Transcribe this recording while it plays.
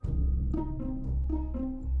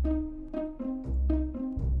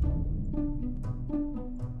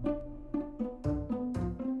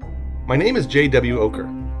My name is J.W. Oker.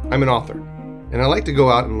 I'm an author, and I like to go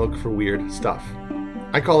out and look for weird stuff.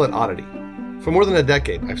 I call it oddity. For more than a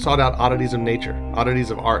decade, I've sought out oddities of nature,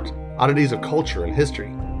 oddities of art, oddities of culture and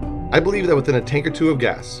history. I believe that within a tank or two of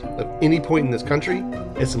gas, of any point in this country,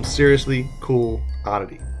 is some seriously cool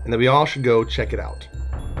oddity, and that we all should go check it out.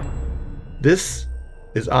 This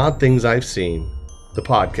is Odd Things I've Seen, the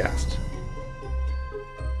podcast.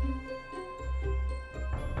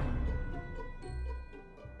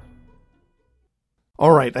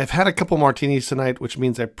 All right, I've had a couple martinis tonight, which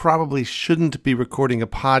means I probably shouldn't be recording a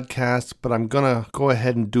podcast, but I'm going to go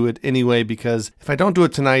ahead and do it anyway, because if I don't do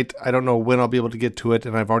it tonight, I don't know when I'll be able to get to it,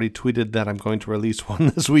 and I've already tweeted that I'm going to release one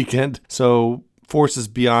this weekend. So forces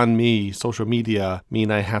beyond me, social media, mean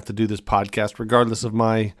I have to do this podcast regardless of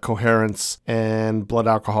my coherence and blood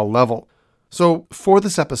alcohol level. So for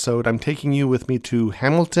this episode, I'm taking you with me to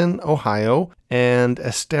Hamilton, Ohio, and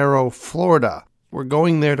Estero, Florida. We're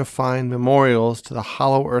going there to find memorials to the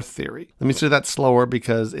Hollow Earth theory. Let me say that slower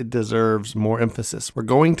because it deserves more emphasis. We're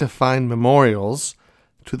going to find memorials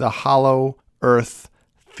to the Hollow Earth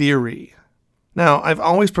theory. Now, I've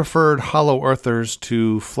always preferred Hollow Earthers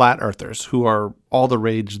to Flat Earthers, who are all the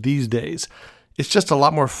rage these days. It's just a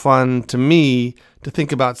lot more fun to me to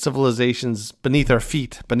think about civilizations beneath our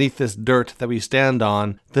feet, beneath this dirt that we stand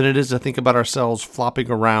on, than it is to think about ourselves flopping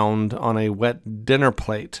around on a wet dinner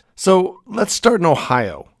plate. So let's start in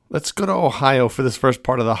Ohio. Let's go to Ohio for this first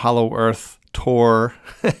part of the Hollow Earth tour.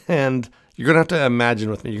 And you're going to have to imagine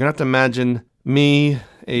with me. You're going to have to imagine me,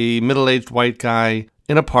 a middle-aged white guy,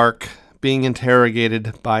 in a park being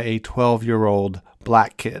interrogated by a 12-year-old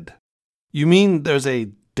black kid. You mean there's a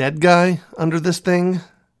dead guy under this thing?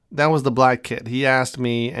 That was the black kid. He asked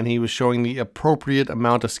me, and he was showing the appropriate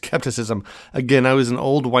amount of skepticism. Again, I was an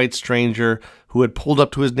old white stranger who had pulled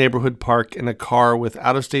up to his neighborhood park in a car with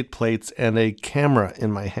out-of-state plates and a camera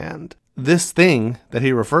in my hand. This thing that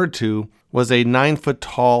he referred to was a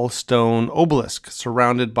 9-foot-tall stone obelisk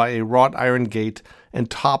surrounded by a wrought iron gate and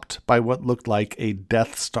topped by what looked like a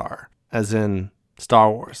Death Star, as in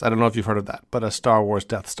Star Wars. I don't know if you've heard of that, but a Star Wars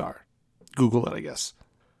Death Star. Google it, I guess.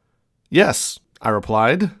 Yes, I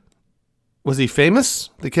replied. Was he famous?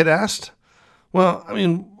 The kid asked. Well, I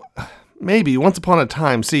mean, maybe. Once upon a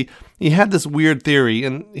time. See, he had this weird theory,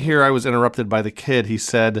 and here I was interrupted by the kid. He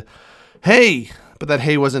said, "Hey!" But that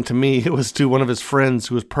hey wasn't to me. It was to one of his friends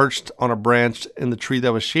who was perched on a branch in the tree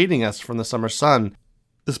that was shading us from the summer sun.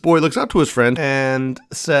 This boy looks up to his friend and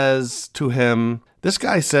says to him, "This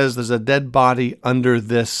guy says there's a dead body under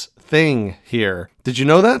this thing here. Did you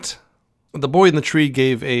know that?" The boy in the tree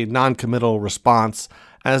gave a non-committal response,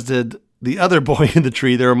 as did the other boy in the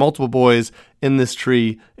tree. There were multiple boys in this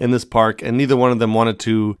tree, in this park, and neither one of them wanted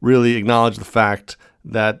to really acknowledge the fact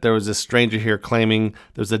that there was this stranger here claiming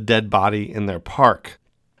there's a dead body in their park.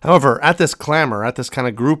 However, at this clamor, at this kind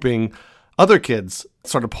of grouping, other kids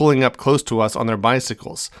started pulling up close to us on their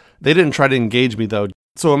bicycles. They didn't try to engage me, though.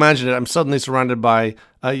 So imagine it. I'm suddenly surrounded by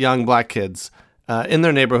young black kids in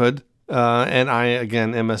their neighborhood, and I,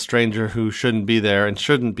 again, am a stranger who shouldn't be there and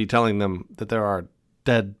shouldn't be telling them that there are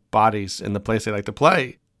dead bodies in the place they like to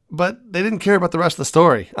play. But they didn't care about the rest of the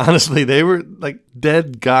story. Honestly, they were like,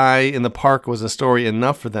 dead guy in the park was a story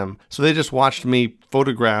enough for them. So they just watched me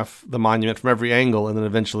photograph the monument from every angle and then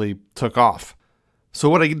eventually took off. So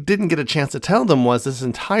what I didn't get a chance to tell them was this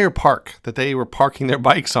entire park that they were parking their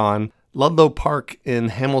bikes on, Ludlow Park in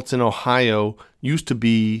Hamilton, Ohio, used to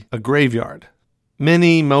be a graveyard.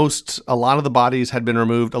 A lot of the bodies had been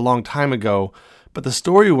removed a long time ago, but the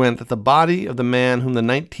story went that the body of the man whom the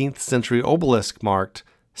 19th century obelisk marked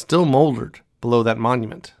still moldered below that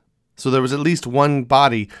monument. So there was at least one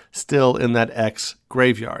body still in that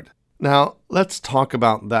ex-graveyard. Now, let's talk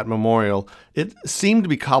about that memorial. It seemed to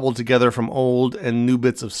be cobbled together from old and new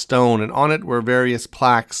bits of stone, and on it were various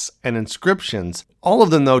plaques and inscriptions. All of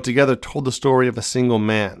them, though, together told the story of a single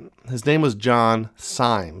man. His name was John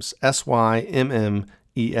Symmes, Symmes.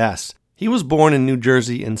 He was born in New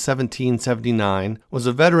Jersey in 1779, was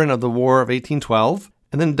a veteran of the War of 1812,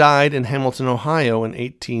 and then died in Hamilton, Ohio in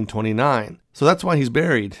 1829. So that's why he's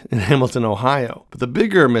buried in Hamilton, Ohio. But the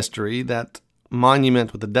bigger mystery, that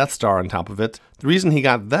monument with the Death Star on top of it, the reason he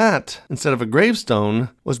got that instead of a gravestone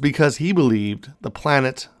was because he believed the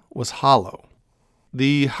planet was hollow.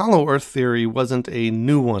 The Hollow Earth theory wasn't a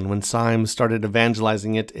new one when Symmes started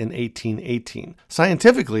evangelizing it in 1818.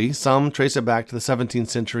 Scientifically, some trace it back to the 17th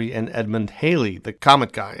century and Edmund Halley, the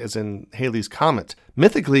comet guy, as in Halley's Comet.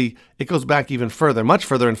 Mythically, it goes back even further, much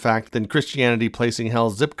further in fact, than Christianity placing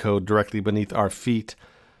hell's zip code directly beneath our feet.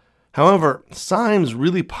 However, Symes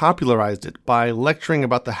really popularized it by lecturing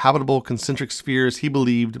about the habitable concentric spheres he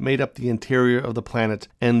believed made up the interior of the planet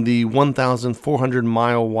and the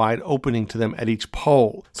 1,400-mile wide opening to them at each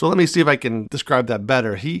pole. So let me see if I can describe that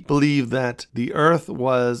better. He believed that the Earth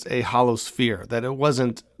was a hollow sphere, that it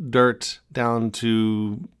wasn't dirt down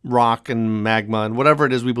to rock and magma and whatever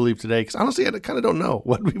it is we believe today, because honestly, I kind of don't know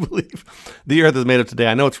what we believe the Earth is made of today.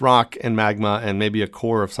 I know it's rock and magma and maybe a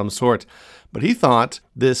core of some sort. But he thought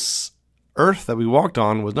this Earth that we walked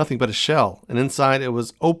on was nothing but a shell, and inside it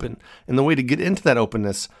was open. And the way to get into that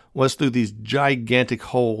openness was through these gigantic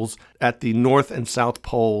holes at the north and south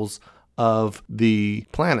poles of the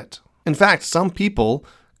planet. In fact, some people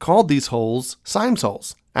called these holes Symes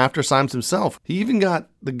holes, after Symes himself. He even got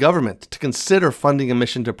the government to consider funding a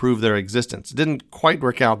mission to prove their existence. It didn't quite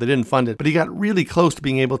work out. They didn't fund it, but he got really close to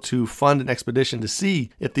being able to fund an expedition to see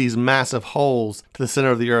if these massive holes to the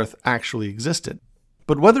center of the Earth actually existed.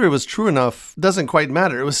 But whether it was true enough doesn't quite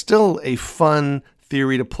matter. It was still a fun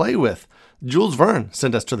theory to play with. Jules Verne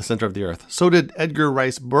sent us to the center of the Earth. So did Edgar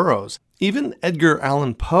Rice Burroughs. Even Edgar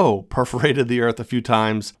Allan Poe perforated the Earth a few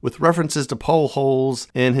times with references to pole holes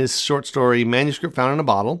in his short story Manuscript Found in a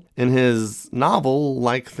Bottle, in his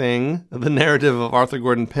novel-like thing, The Narrative of Arthur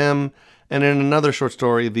Gordon Pym, and in another short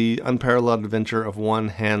story, The Unparalleled Adventure of One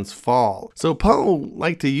Hans Pfaall. So Poe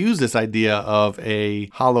liked to use this idea of a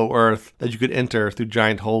hollow Earth that you could enter through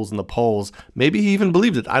giant holes in the poles. Maybe he even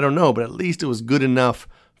believed it, I don't know, but at least it was good enough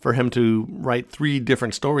for him to write 3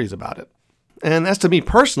 different stories about it. And as to me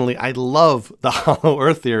personally, I love the hollow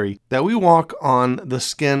Earth theory. That we walk on the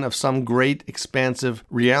skin of some great expansive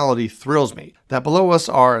reality thrills me. That below us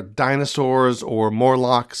are dinosaurs or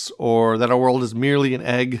Morlocks, or that our world is merely an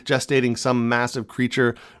egg gestating some massive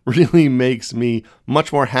creature, really makes me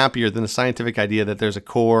much more happier than the scientific idea that there's a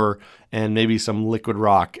core and maybe some liquid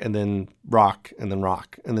rock, and then rock, and then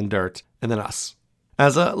rock, and then dirt, and then us.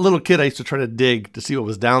 As a little kid, I used to try to dig to see what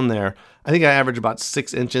was down there. I think I averaged about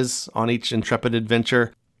 6 inches on each intrepid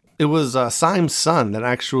adventure. It was Symes' son that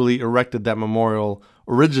actually erected that memorial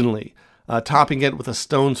originally, topping it with a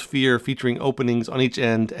stone sphere featuring openings on each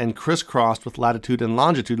end and crisscrossed with latitude and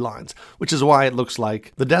longitude lines, which is why it looks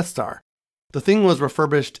like the Death Star. The thing was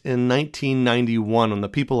refurbished in 1991 when the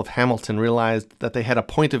people of Hamilton realized that they had a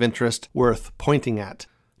point of interest worth pointing at.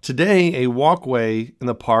 Today, a walkway in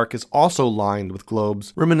the park is also lined with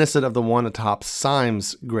globes reminiscent of the one atop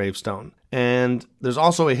Symes' gravestone. And there's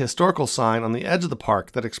also a historical sign on the edge of the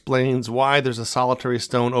park that explains why there's a solitary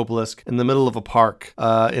stone obelisk in the middle of a park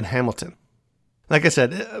in Hamilton. Like I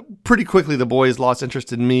said, pretty quickly the boys lost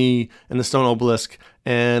interest in me and the stone obelisk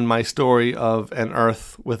and my story of an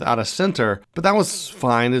Earth without a center. But that was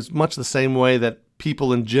fine. It's much the same way that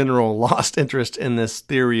people in general lost interest in this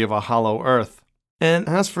theory of a hollow Earth. And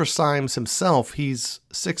as for Symes himself, he's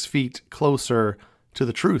 6 feet closer to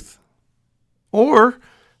the truth. Or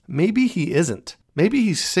maybe he isn't. Maybe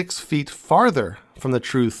he's 6 feet farther from the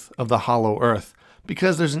truth of the hollow Earth,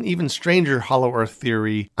 because there's an even stranger hollow Earth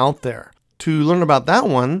theory out there. To learn about that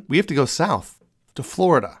one, we have to go south, to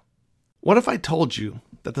Florida. What if I told you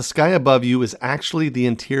that the sky above you is actually the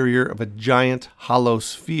interior of a giant hollow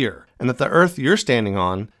sphere, and that the Earth you're standing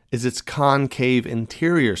on is its concave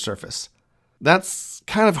interior surface? That's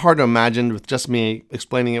kind of hard to imagine with just me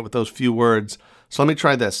explaining it with those few words. So let me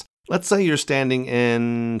try this. Let's say you're standing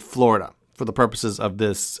in Florida for the purposes of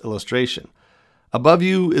this illustration. Above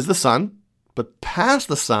you is the sun, but past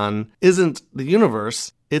the sun isn't the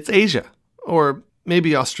universe, it's Asia, or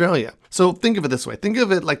maybe Australia. So think of it this way. Think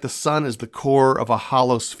of it like the sun is the core of a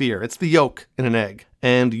hollow sphere. It's the yolk in an egg.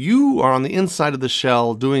 And you are on the inside of the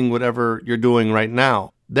shell doing whatever you're doing right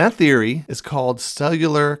now. That theory is called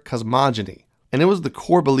cellular cosmogony. And it was the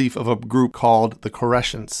core belief of a group called the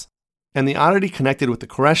Koreshians. And the oddity connected with the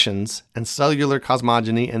Koreshians and cellular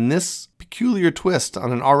cosmogony and this peculiar twist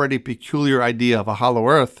on an already peculiar idea of a hollow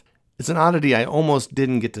Earth is an oddity I almost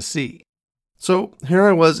didn't get to see. So here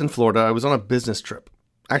I was in Florida. I was on a business trip.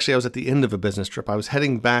 Actually, I was at the end of a business trip. I was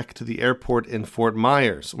heading back to the airport in Fort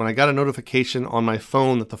Myers when I got a notification on my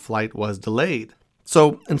phone that the flight was delayed.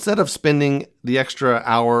 So instead of spending the extra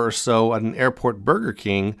hour or so at an airport Burger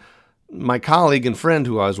King, my colleague and friend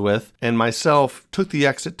who I was with and myself took the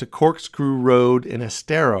exit to Corkscrew Road in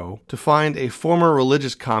Estero to find a former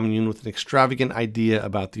religious commune with an extravagant idea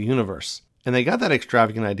about the universe. And they got that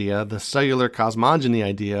extravagant idea, the cellular cosmogony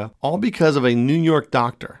idea, all because of a New York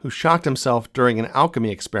doctor who shocked himself during an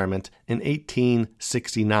alchemy experiment in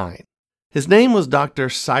 1869. His name was Dr.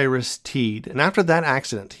 Cyrus Teed, and after that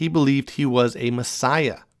accident, he believed he was a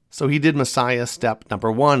messiah. So he did Messiah step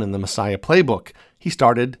number 1 in the Messiah playbook. He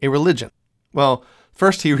started a religion. Well,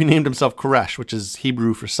 First, he renamed himself Koresh, which is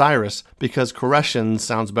Hebrew for Cyrus, because Koreshians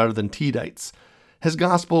sounds better than Teedites. His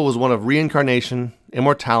gospel was one of reincarnation,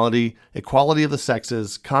 immortality, equality of the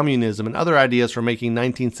sexes, communism, and other ideas for making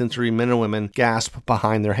 19th century men and women gasp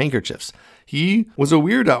behind their handkerchiefs. He was a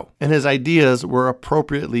weirdo, and his ideas were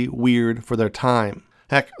appropriately weird for their time.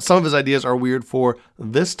 Heck, some of his ideas are weird for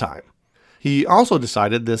this time. He also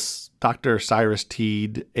decided, this Dr. Cyrus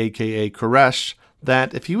Teed, aka Koresh,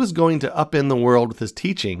 that if he was going to upend the world with his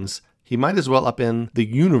teachings, he might as well upend the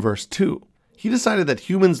universe too. He decided that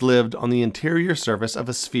humans lived on the interior surface of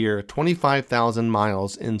a sphere 25,000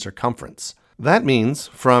 miles in circumference. That means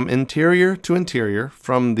from interior to interior,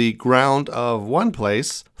 from the ground of one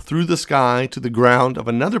place through the sky to the ground of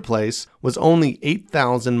another place, was only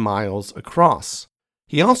 8,000 miles across.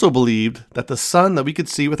 He also believed that the sun that we could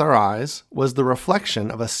see with our eyes was the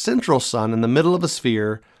reflection of a central sun in the middle of a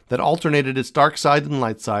sphere that alternated its dark side and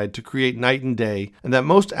light side to create night and day, and that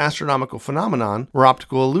most astronomical phenomenon were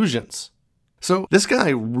optical illusions. So this guy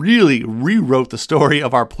really rewrote the story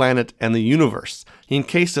of our planet and the universe. He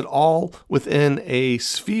encased it all within a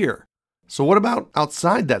sphere. So what about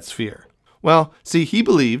outside that sphere? Well, see, he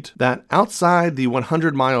believed that outside the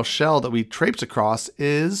 100-mile shell that we traipse across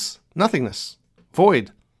is nothingness,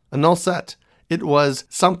 void, a null set. It was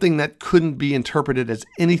something that couldn't be interpreted as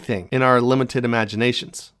anything in our limited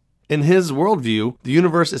imaginations. In his worldview, the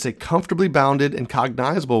universe is a comfortably bounded and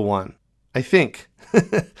cognizable one. I think.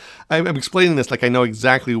 I'm explaining this like I know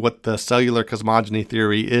exactly what the cellular cosmogony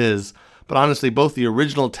theory is, but honestly, both the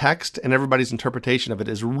original text and everybody's interpretation of it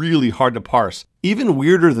is really hard to parse. Even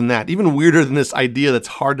weirder than that, even weirder than this idea that's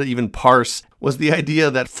hard to even parse, was the idea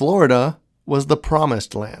that Florida was the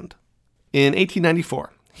promised land. In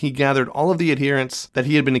 1894, he gathered all of the adherents that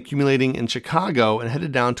he had been accumulating in Chicago and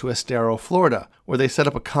headed down to Estero, Florida, where they set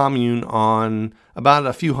up a commune on about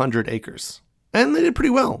a few hundred acres. And they did pretty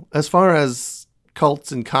well, as far as cults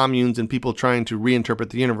and communes and people trying to reinterpret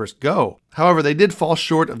the universe go. However, they did fall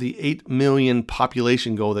short of the 8 million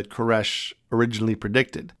population goal that Koresh originally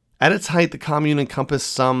predicted. At its height, the commune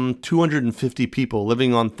encompassed some 250 people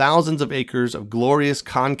living on thousands of acres of glorious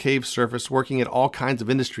concave surface, working at all kinds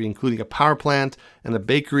of industry, including a power plant and a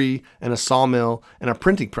bakery and a sawmill and a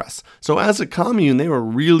printing press. So as a commune, they were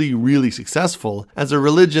really successful. As a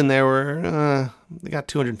religion, they got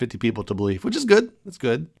 250 people to believe, which is good. It's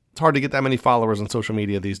good. It's hard to get that many followers on social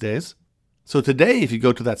media these days. So today, if you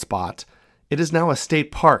go to that spot, it is now a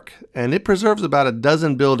state park, and it preserves about a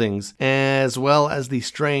dozen buildings, as well as the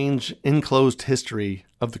strange, enclosed history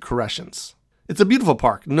of the Koreshians. It's a beautiful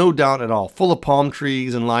park, no doubt at all, full of palm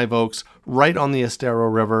trees and live oaks, right on the Estero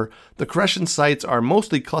River. The Koreshian sites are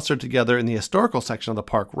mostly clustered together in the historical section of the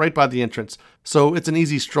park, right by the entrance, so it's an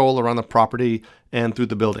easy stroll around the property and through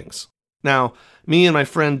the buildings. Now, me and my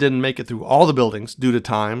friend didn't make it through all the buildings due to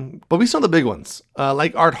time, but we saw the big ones,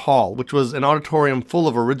 like Art Hall, which was an auditorium full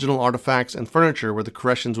of original artifacts and furniture where the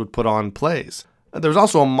Koreshians would put on plays. There was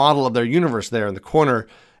also a model of their universe there in the corner,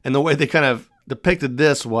 and the way they kind of depicted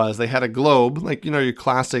this was they had a globe, like, your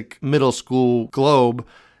classic middle school globe,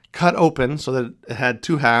 cut open so that it had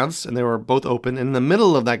two halves, and they were both open, and in the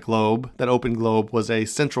middle of that globe, that open globe, was a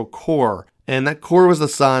central core, and that core was the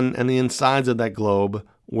sun, and the insides of that globe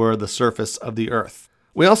were the surface of the earth.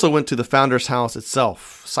 We also went to the founder's house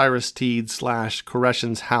itself, Cyrus Teed /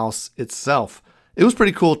 Koreshian's house itself. It was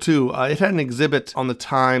pretty cool too. It had an exhibit on the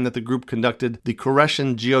time that the group conducted the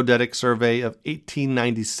Koreshian Geodetic Survey of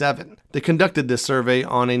 1897. They conducted this survey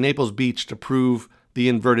on a Naples beach to prove the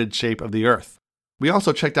inverted shape of the earth. We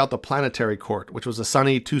also checked out the planetary court, which was a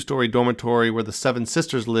sunny 2-story dormitory where the 7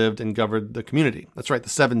 sisters lived and governed the community. That's right, the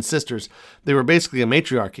 7 sisters. They were basically a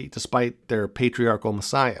matriarchy, despite their patriarchal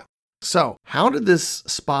messiah. So, how did this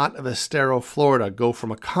spot of Estero, Florida, go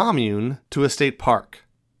from a commune to a state park?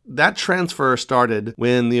 That transfer started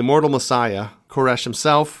when the immortal messiah, Koresh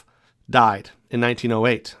himself, died in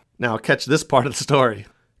 1908. Now, catch this part of the story.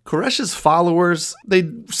 Koresh's followers, they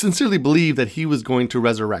sincerely believed that he was going to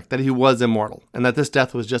resurrect, that he was immortal, and that this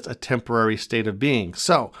death was just a temporary state of being.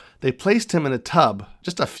 So they placed him in a tub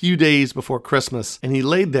just a few days before Christmas, and he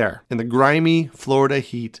laid there in the grimy Florida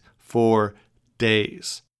heat for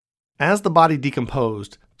days. As the body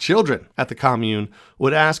decomposed, children at the commune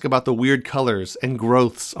would ask about the weird colors and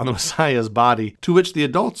growths on the Messiah's body, to which the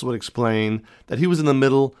adults would explain that he was in the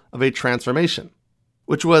middle of a transformation.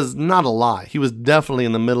 Which was not a lie. He was definitely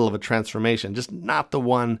in the middle of a transformation, just not the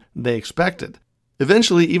one they expected.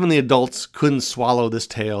 Eventually, even the adults couldn't swallow this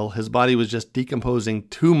tale. His body was just decomposing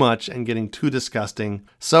too much and getting too disgusting.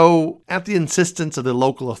 So, at the insistence of the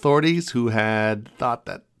local authorities, who had thought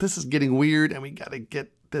that this is getting weird and we gotta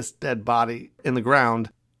get this dead body in the ground,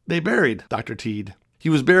 they buried Dr. Teed. He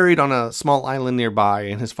was buried on a small island nearby,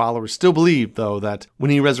 and his followers still believed, though, that when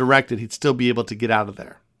he resurrected, he'd still be able to get out of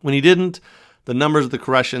there. When he didn't, the numbers of the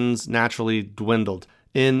Koreshians naturally dwindled.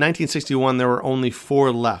 In 1961, there were only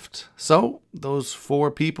 4 left. So, those 4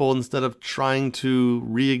 people, instead of trying to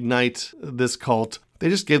reignite this cult, they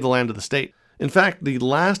just gave the land to the state. In fact, the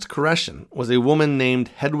last Koreshian was a woman named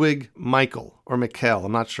Hedwig Michael, or Michel,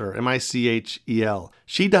 I'm not sure, Michel.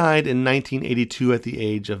 She died in 1982 at the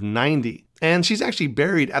age of 90. And she's actually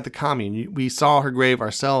buried at the commune. We saw her grave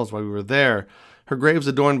ourselves while we were there. Her grave's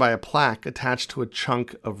adorned by a plaque attached to a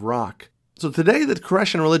chunk of rock. So today, the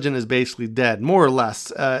Koreshian religion is basically dead, more or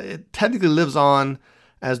less. It technically lives on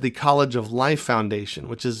as the College of Life Foundation,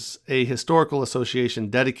 which is a historical association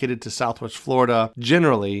dedicated to Southwest Florida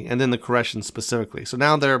generally, and then the Koreshians specifically. So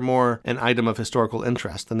now they're more an item of historical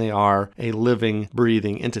interest than they are a living,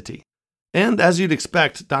 breathing entity. And as you'd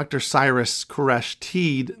expect, Dr. Cyrus Koresh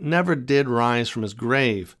Teed never did rise from his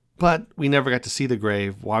grave, but we never got to see the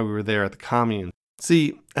grave while we were there at the commune.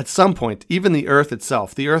 See, at some point, even the earth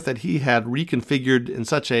itself, the earth that he had reconfigured in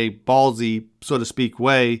such a ballsy, so to speak,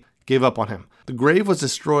 way, gave up on him. The grave was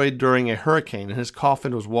destroyed during a hurricane, and his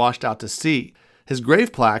coffin was washed out to sea. His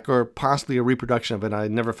grave plaque, or possibly a reproduction of it, I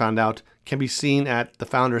never found out, can be seen at the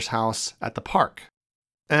founder's house at the park.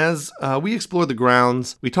 As we explored the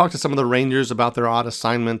grounds, we talked to some of the rangers about their odd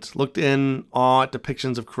assignment, looked in awe at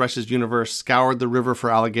depictions of Koresh's universe, scoured the river for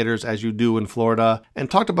alligators as you do in Florida, and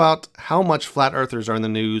talked about how much flat earthers are in the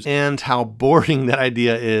news and how boring that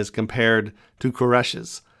idea is compared to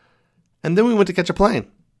Koresh's. And then we went to catch a plane.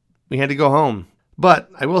 We had to go home. But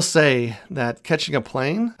I will say that catching a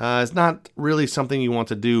plane is not really something you want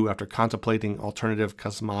to do after contemplating alternative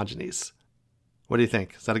cosmogonies. What do you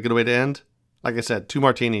think? Is that a good way to end? Like I said, 2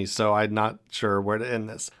 martinis, so I'm not sure where to end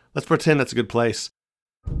this. Let's pretend that's a good place.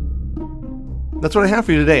 That's what I have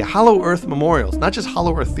for you today. Hollow Earth memorials. Not just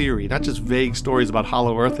Hollow Earth theory, not just vague stories about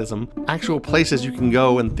Hollow Earthism. Actual places you can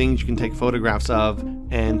go and things you can take photographs of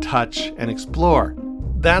and touch and explore.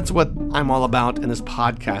 That's what I'm all about and this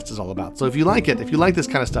podcast is all about. So if you like it, if you like this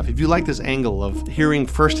kind of stuff, if you like this angle of hearing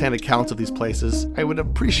firsthand accounts of these places, I would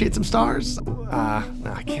appreciate some stars. No,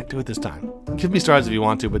 I can't do it this time. Give me stars if you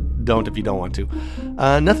want to, but don't if you don't want to.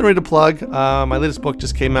 Nothing really to plug. My latest book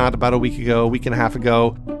just came out about a week and a half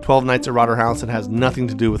ago. 12 Nights at Rotterhouse. It has nothing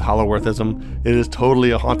to do with Hollow Earthism. It is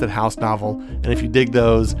totally a haunted house novel. And if you dig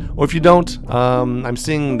those, or if you don't, I'm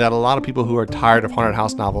seeing that a lot of people who are tired of haunted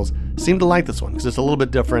house novels seem to like this one because it's a little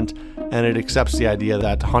bit different and it accepts the idea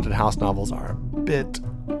that haunted house novels are a bit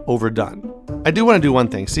overdone. I do want to do one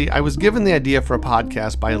thing. See, I was given the idea for a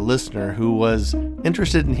podcast by a listener who was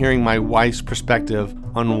interested in hearing my wife's perspective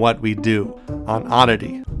on what we do, on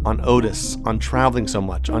Oddity, on Otis, on traveling so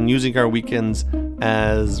much, on using our weekends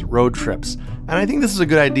as road trips. And I think this is a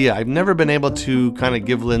good idea. I've never been able to kind of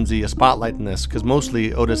give Lindsay a spotlight in this because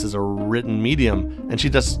mostly Otis is a written medium and she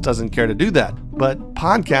just doesn't care to do that. But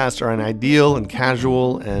podcasts are an ideal and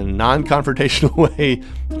casual and non-confrontational way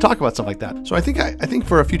to talk about stuff like that. So I think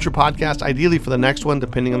for a future podcast, ideally for the next one,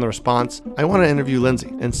 depending on the response, I want to interview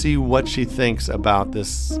Lindsay and see what she thinks about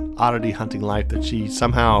this oddity hunting life that she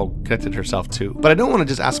somehow connected herself to. But I don't want to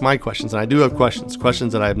just ask my questions, and I do have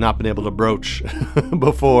questions that I have not been able to broach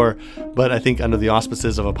before, but I think under the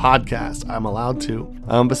auspices of a podcast, I'm allowed to.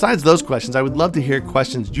 Besides those questions, I would love to hear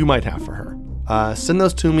questions you might have for her. Send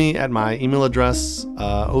those to me at my email address,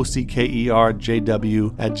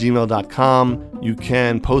 ockerjw@gmail.com. You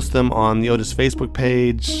can post them on the Otis Facebook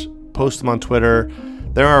page, post them on Twitter.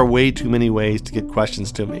 There are way too many ways to get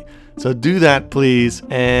questions to me. So do that, please,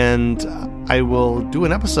 and I will do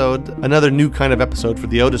an episode, another new kind of episode for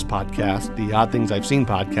the Otis podcast, the Odd Things I've Seen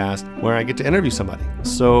podcast, where I get to interview somebody.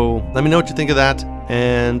 So let me know what you think of that,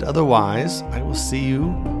 and otherwise, I will see you,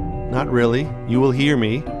 not really, you will hear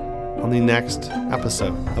me on the next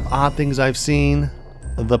episode of Odd Things I've Seen,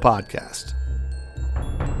 the podcast.